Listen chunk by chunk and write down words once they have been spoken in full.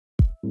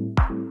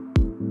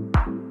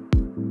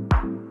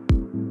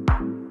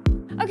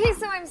Okay,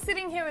 so I'm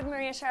sitting here with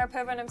Maria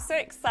Sharapova and I'm so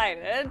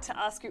excited to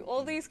ask you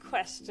all these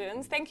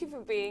questions. Thank you for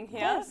being here.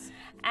 Yes.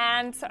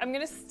 And so I'm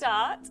going to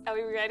start. Are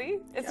we ready?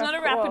 It's not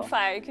a rapid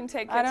fire. You can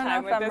take your time with this.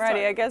 I don't know if I'm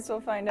ready. I guess we'll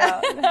find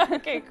out.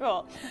 Okay,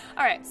 cool.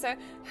 All right, so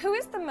who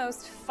is the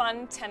most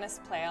fun tennis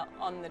player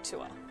on the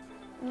tour?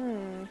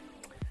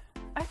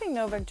 I think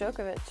Novak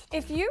Djokovic.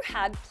 If you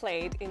had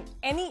played in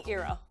any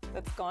era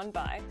that's gone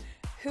by,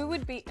 who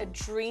would be a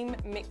dream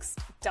mixed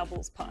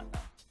doubles partner?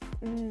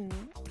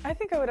 I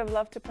think I would have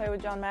loved to play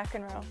with John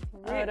McEnroe.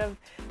 Really?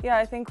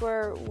 I think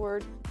we're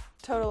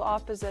total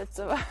opposites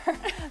of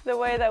the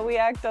way that we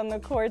act on the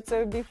court, so it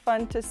would be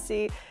fun to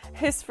see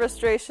his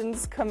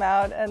frustrations come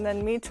out and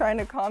then me trying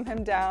to calm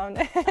him down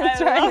and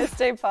trying to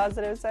stay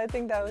positive. So I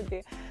think that would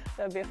be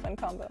a fun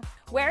combo.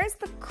 Where is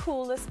the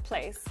coolest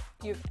place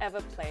you've ever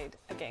played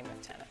a game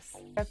of tennis?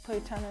 I've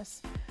played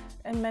tennis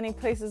in many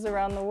places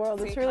around the world.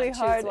 So it's you really can't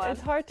hard. choose one.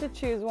 It's hard to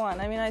choose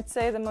one. I mean, I'd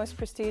say the most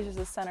prestigious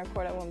is center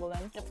court at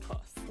Wimbledon. Of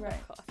course. Right.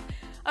 Of course.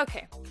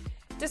 Okay.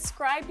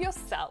 Describe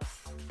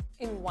yourself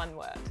in one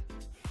word.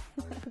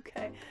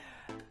 Okay.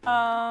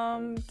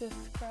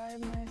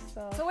 Describe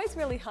myself. It's always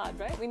really hard,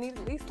 right? We need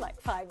at least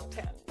like 5 or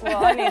 10.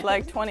 Well, I need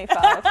like 25.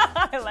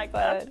 I like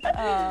but,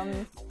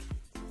 that.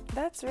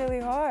 That's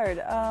really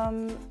hard.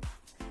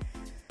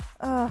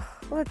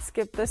 Let's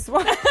skip this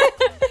one.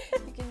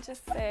 You can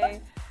just say,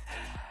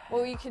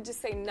 well, you could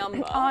just say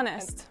number.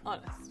 Honest.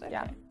 Honest, okay.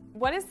 Yeah.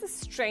 What is the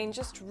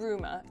strangest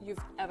rumor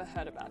you've ever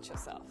heard about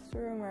yourself?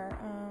 Rumor.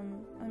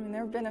 I mean,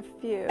 there have been a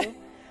few.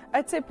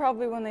 I'd say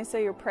probably when they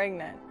say you're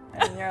pregnant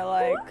and you're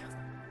like,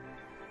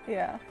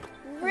 yeah.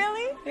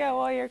 Really? Yeah,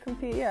 while you're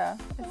competing. Yeah,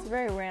 it's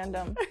very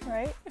random,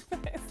 right?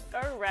 It's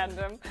so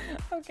random.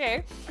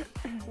 Okay.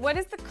 What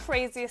is the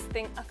craziest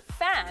thing a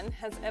fan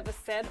has ever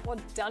said or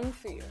done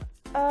for you?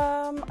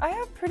 I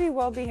have pretty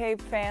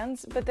well-behaved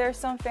fans, but there are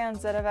some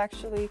fans that have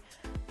actually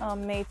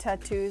made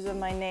tattoos of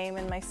my name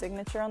and my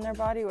signature on their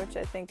body, which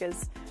I think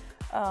is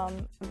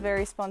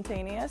very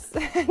spontaneous,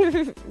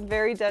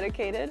 very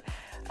dedicated.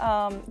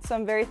 So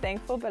I'm very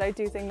thankful, but I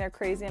do think they're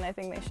crazy and I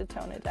think they should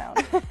tone it down.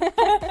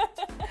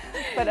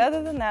 But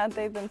other than that,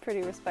 they've been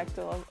pretty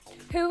respectful.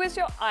 Who was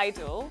your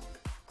idol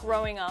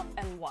growing up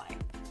and why?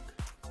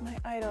 My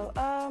idol?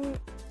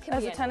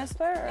 As a tennis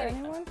player or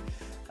anyone?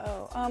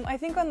 Oh, I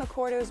think on the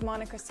court it was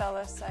Monica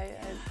Seles.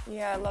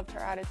 I loved her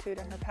attitude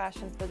and her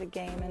passion for the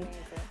game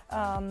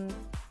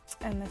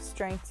and the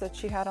strength that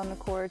she had on the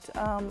court.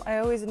 I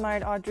always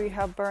admired Audrey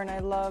Hepburn. I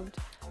loved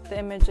the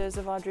images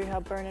of Audrey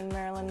Hepburn and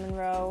Marilyn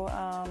Monroe,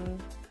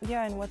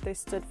 and what they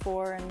stood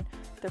for and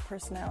their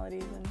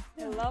personalities.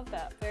 I love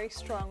that. Very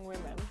strong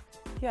women.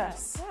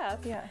 Yes.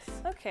 Yes.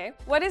 Okay.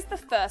 What is the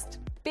first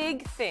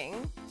big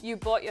thing you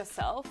bought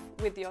yourself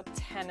with your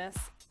tennis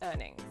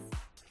earnings?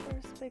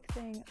 First big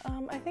thing.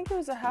 I think it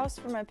was a house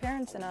for my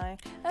parents and I.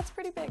 That's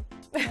pretty big.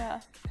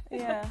 Yeah.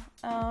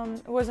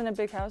 It wasn't a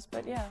big house,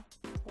 but yeah.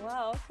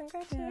 Wow,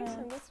 congratulations.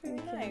 Yeah, That's really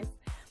thank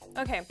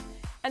nice. Okay.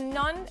 A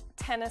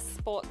non-tennis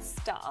sports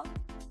star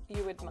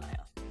you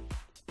admire?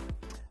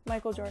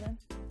 Michael Jordan.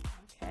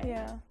 Okay.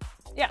 Yeah.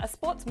 Yeah, a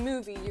sports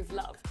movie you've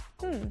loved?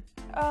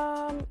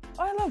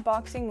 I love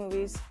boxing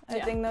movies. I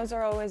think those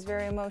are always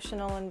very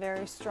emotional and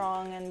very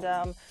strong,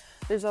 and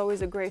there's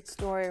always a great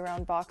story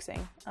around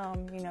boxing.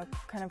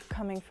 Kind of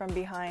coming from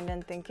behind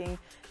and thinking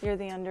you're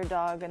the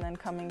underdog and then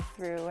coming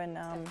through, and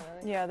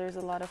there's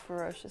a lot of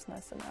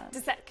ferociousness in that.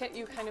 Does that get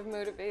you kind of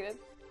motivated?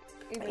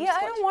 Yeah,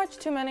 I don't watch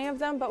too many of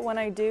them, but when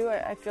I do,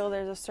 I feel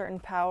there's a certain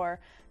power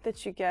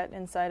that you get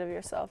inside of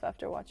yourself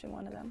after watching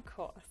one of them. Of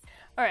course.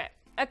 All right.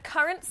 A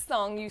current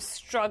song you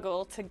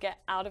struggle to get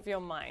out of your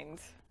mind?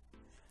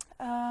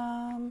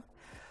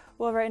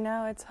 Well, right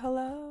now it's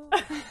Hello.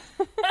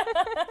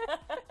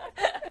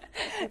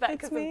 Is that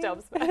because of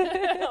Dubs?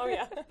 Oh,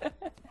 yeah.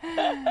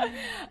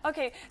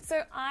 Okay,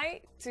 so I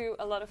do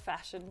a lot of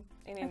fashion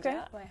in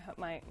India.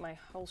 My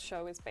whole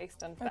show is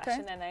based on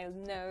fashion, and I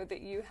know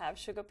that you have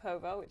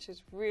Sharapova, which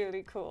is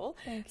really cool.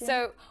 Thank you.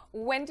 So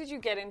when did you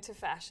get into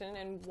fashion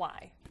and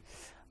why?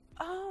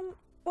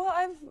 Well,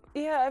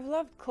 I've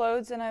loved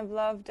clothes, and I've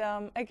loved,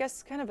 I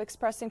guess, kind of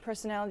expressing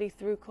personality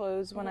through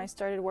clothes when I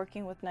started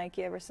working with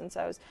Nike ever since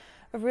I was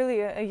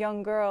really a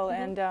young girl,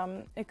 and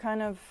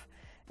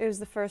it was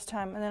the first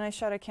time. And then I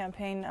shot a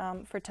campaign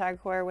for Tag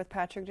Heuer with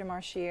Patrick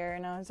Demarchier,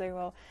 and I was like,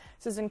 well,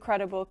 this is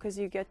incredible because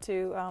you get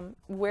to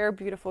wear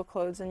beautiful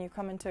clothes and you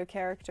come into a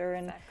character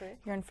and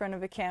you're in front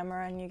of a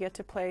camera and you get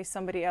to play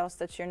somebody else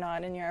that you're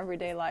not in your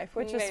everyday life,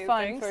 which is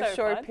fun for a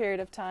short period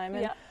of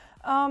time.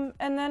 And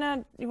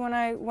then when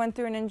I went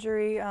through an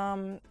injury,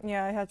 I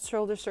had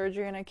shoulder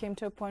surgery, and I came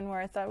to a point where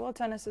I thought, well,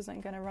 tennis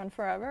isn't going to run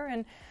forever,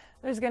 and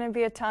there's going to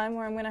be a time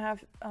where I'm going to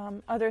have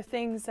other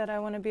things that I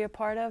want to be a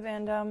part of,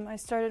 and I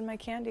started my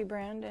candy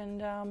brand,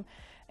 and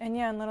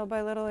little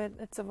by little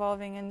it's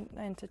evolving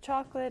into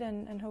chocolate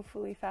and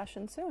hopefully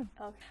fashion soon.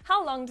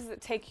 How long does it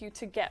take you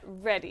to get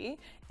ready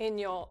in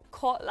your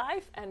court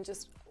life and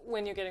just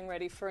when you're getting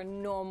ready for a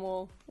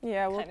normal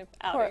kind of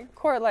outing?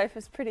 Court life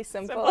is pretty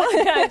simple.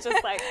 Yeah, it's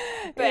just like,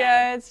 bam.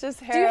 Yeah, it's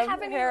just hair up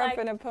like,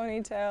 in a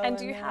ponytail. And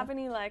do you have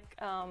any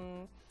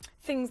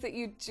things that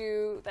you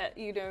do that,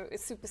 you know,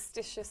 is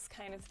superstitious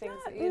kind of things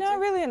that you do? Not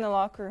really in the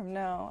locker room,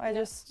 no. I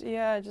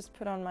just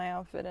put on my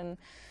outfit and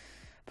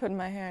put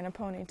my hair in a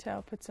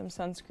ponytail, put some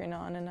sunscreen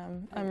on,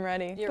 and I'm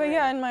ready. But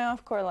yeah, in my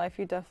off-court life,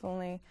 you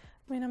definitely,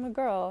 I mean, I'm a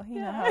girl,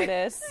 you know how it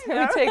is.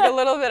 We take a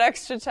little bit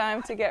extra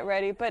time to get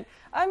ready, but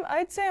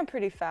I'd say I'm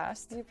pretty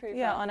fast. You're pretty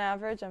fast. On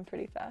average, I'm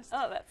pretty fast.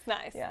 Oh, that's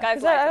nice. Yeah.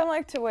 Guys I don't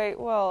like to wait.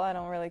 Well, I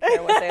don't really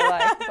care what they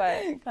like,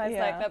 but guys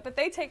like that. But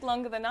they take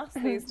longer than us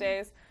these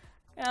days.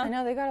 Yeah. I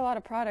know, they got a lot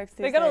of products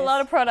these days. They got a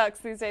lot of products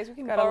these days. We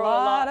can borrow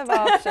a lot of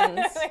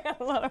options. They got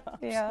a lot of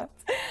options. Yeah.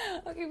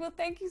 Okay, well,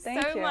 thank you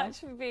so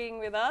much for being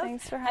with us.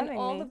 Thanks for having me. And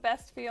all the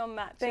best for your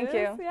matches. Thank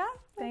you. Yeah.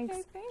 Thanks.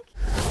 Okay, thank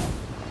you.